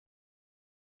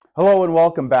Hello and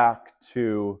welcome back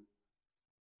to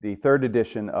the third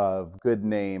edition of Good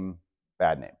Name,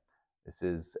 Bad Name. This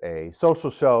is a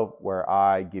social show where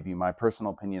I give you my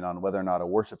personal opinion on whether or not a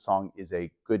worship song is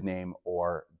a good name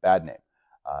or bad name.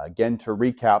 Again, to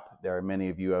recap, there are many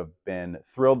of you who have been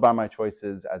thrilled by my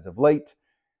choices as of late,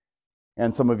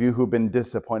 and some of you who've been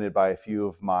disappointed by a few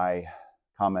of my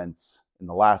comments in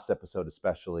the last episode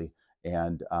especially.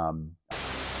 And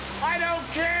I don't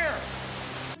care!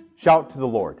 Shout to the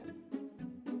Lord.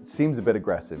 It seems a bit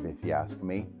aggressive if you ask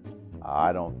me.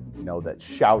 I don't know that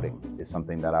shouting is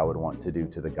something that I would want to do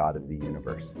to the God of the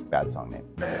universe. Bad song name.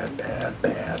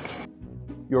 Bad.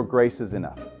 Your grace is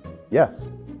enough. Yes,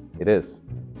 it is.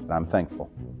 And I'm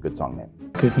thankful. Good song name.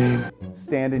 Good name.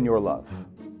 Stand in your love.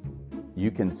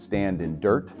 You can stand in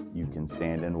dirt. You can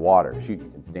stand in water. Shoot, you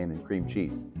can stand in cream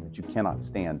cheese. But you cannot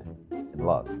stand in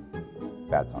love.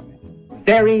 Bad song name.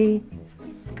 Very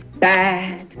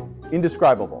bad.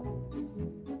 Indescribable.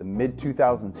 The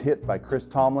mid-2000s hit by Chris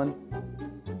Tomlin,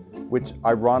 which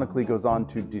ironically goes on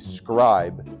to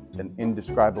describe an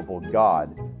indescribable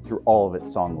God through all of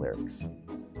its song lyrics.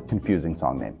 Confusing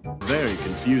song name. Very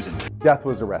confusing. Death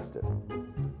Was Arrested.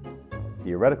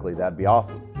 Theoretically, that'd be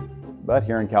awesome. But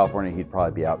here in California, he'd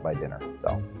probably be out by dinner.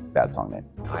 So, bad song name.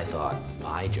 I thought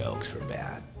my jokes were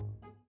bad.